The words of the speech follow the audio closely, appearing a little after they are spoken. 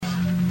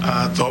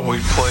I thought we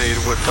played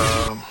with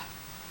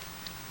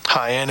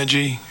high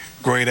energy,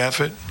 great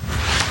effort.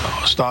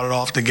 Started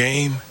off the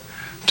game,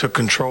 took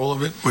control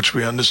of it, which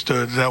we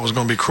understood that was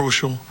going to be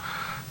crucial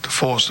to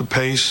force the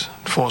pace,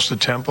 force the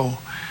tempo,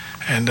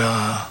 and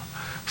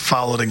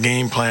follow the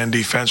game plan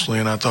defensively.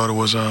 And I thought it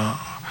was a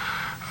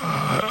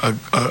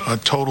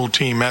total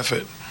team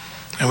effort.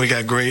 And we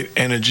got great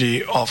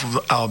energy off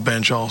of our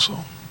bench also.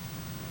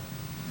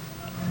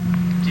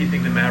 Do you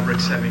think the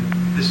Mavericks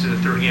this is the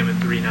third game in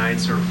 3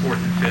 nights, or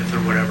fourth and fifth, or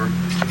whatever, do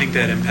you think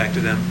that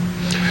impacted them?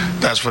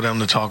 That's for them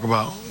to talk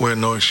about. We're a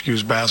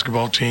no-excuse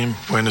basketball team.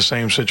 We're in the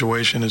same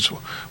situation. It's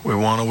we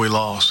won or we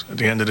lost. At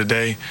the end of the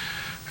day,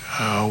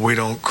 we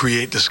don't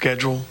create the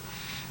schedule.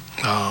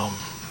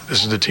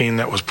 This is the team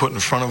that was put in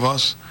front of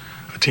us,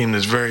 a team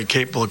that's very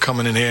capable of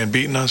coming in here and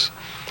beating us.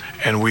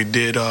 And we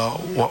did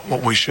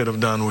what we should have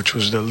done, which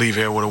was to leave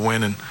here with a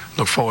win and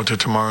look forward to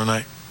tomorrow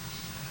night.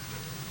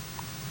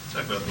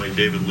 Talk about the way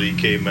David Lee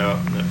came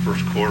out in that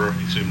first quarter.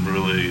 He seemed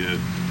really,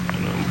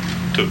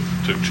 took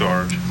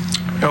charge.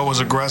 It was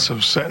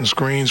aggressive, setting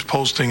screens,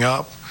 posting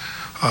up,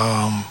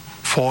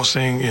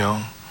 forcing,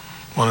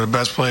 one of the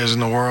best players in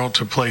the world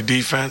to play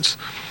defense,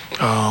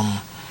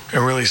 and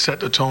really set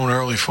the tone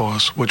early for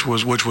us, which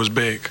was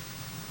big.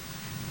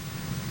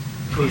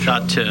 Can you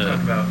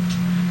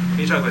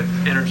talk about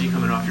energy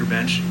coming off your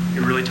bench?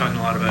 You're really talking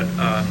a lot about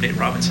Nate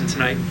Robinson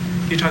tonight.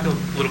 Can you talk a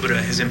little bit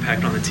about his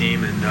impact on the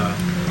team and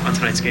on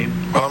tonight's game?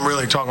 Well, I'm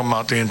really talking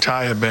about the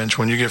entire bench.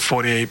 When you get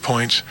 48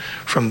 points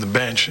from the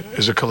bench,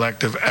 is a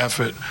collective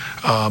effort.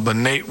 But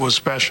Nate was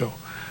special.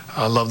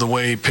 I love the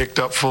way he picked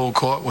up full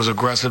court, was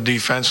aggressive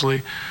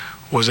defensively,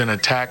 was in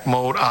attack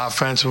mode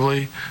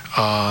offensively,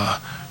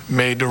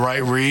 made the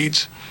right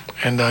reads,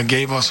 and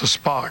gave us a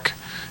spark.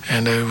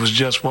 And it was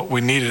just what we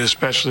needed,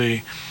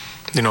 especially,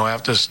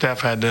 after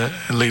Steph had to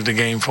leave the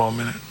game for a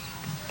minute.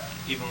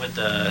 Even with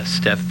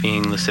Steph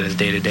being listed as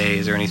day-to-day,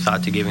 is there any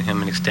thought to giving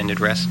him an extended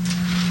rest?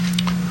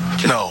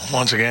 No.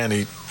 Once again,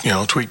 he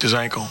tweaked his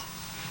ankle.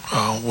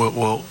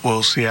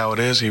 We'll see how it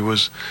is. He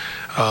was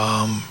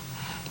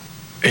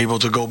able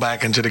to go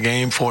back into the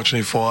game.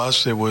 Fortunately for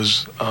us, it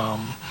was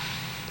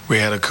we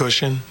had a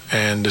cushion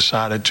and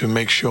decided to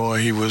make sure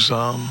he was.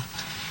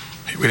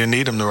 We didn't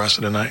need him the rest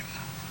of the night.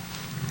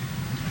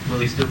 Will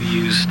he still be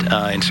used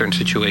in certain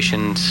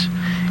situations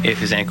if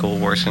his ankle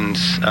worsens,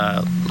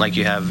 like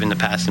you have in the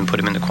past, and put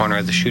him in the corner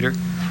as a shooter?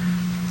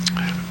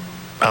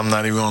 I'm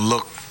not even going to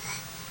look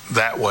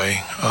that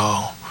way.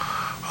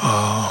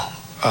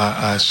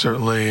 I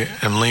certainly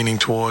am leaning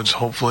towards,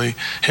 hopefully,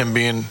 him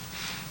being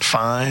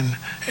fine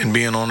and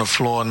being on the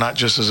floor, not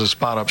just as a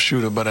spot-up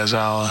shooter, but as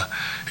our,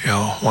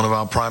 one of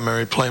our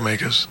primary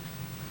playmakers.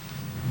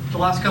 The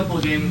last couple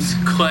of games,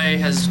 Clay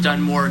has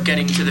done more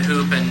getting to the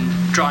hoop and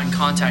drawing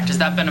contact. Has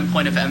that been a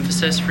point of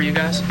emphasis for you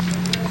guys?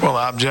 Well,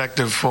 the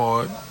objective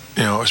for,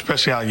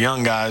 especially our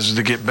young guys, is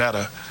to get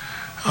better.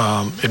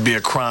 It'd be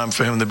a crime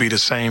for him to be the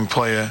same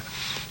player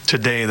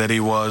today that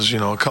he was,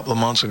 a couple of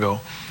months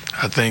ago.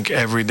 I think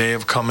every day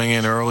of coming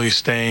in early,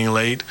 staying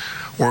late,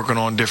 working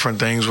on different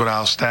things with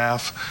our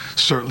staff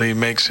certainly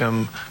makes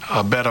him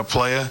a better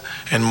player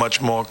and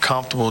much more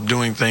comfortable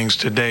doing things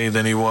today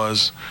than he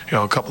was,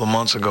 a couple of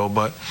months ago.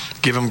 But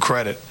give him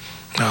credit.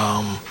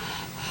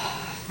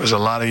 There's a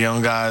lot of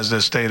young guys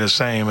that stay the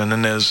same, and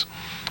then there's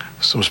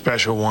some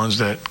special ones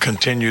that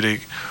continue to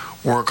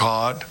work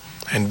hard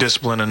and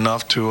discipline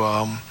enough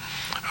to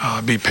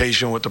be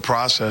patient with the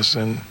process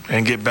and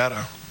get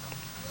better.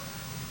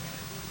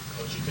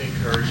 Don't you think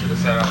Curry should have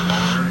sat out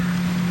longer?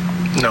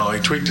 No, he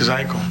tweaked his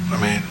ankle.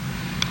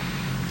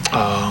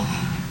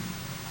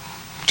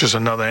 Just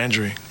another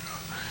injury.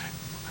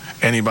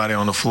 Anybody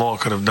on the floor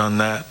could have done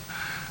that.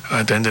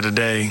 At the end of the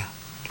day,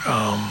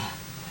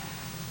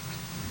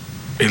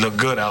 he looked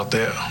good out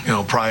there,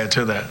 prior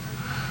to that.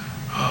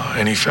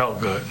 And he felt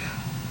good.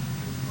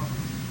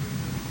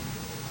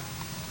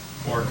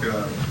 Mark,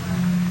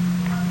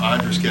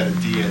 Andres got a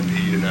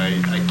DNP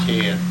tonight. I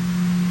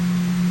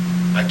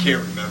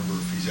can't remember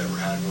if he's ever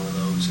had one of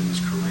those in his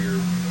career,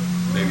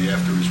 maybe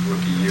after his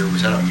rookie year.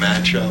 Was that a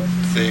matchup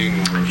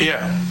thing? Or?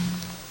 Yeah.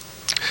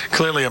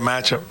 Clearly a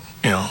matchup.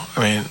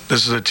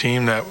 This is a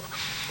team that,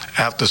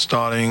 after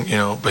starting,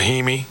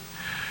 Bahimi,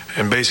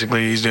 and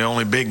basically he's the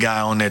only big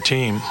guy on their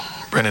team.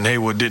 Brendan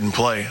Haywood didn't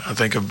play. I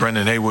think if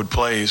Brendan Haywood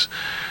plays,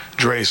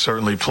 Dre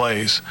certainly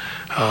plays.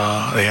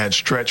 They had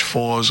stretch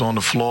fours on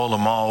the floor,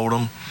 Lamar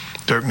Odom,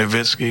 Dirk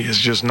Nowitzki. It's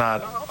just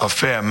not a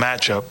fair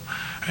matchup,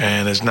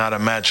 and it's not a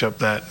matchup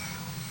that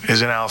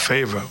is in our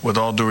favor. With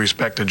all due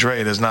respect to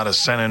Dre, there's not a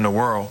center in the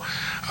world,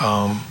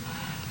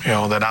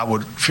 that I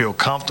would feel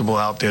comfortable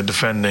out there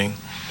defending,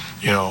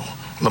 Lamar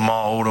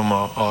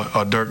Odom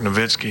or Dirk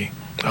Nowitzki.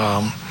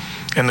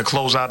 And to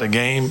close out the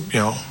game,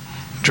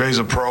 Dre's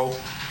a pro,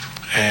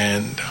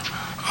 and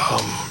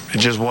it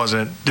just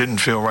didn't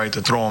feel right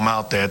to throw him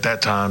out there at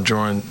that time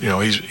during,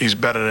 he's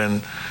better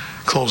than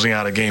closing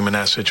out a game in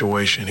that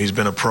situation. He's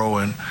been a pro,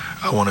 and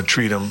I want to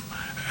treat him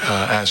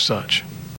as such.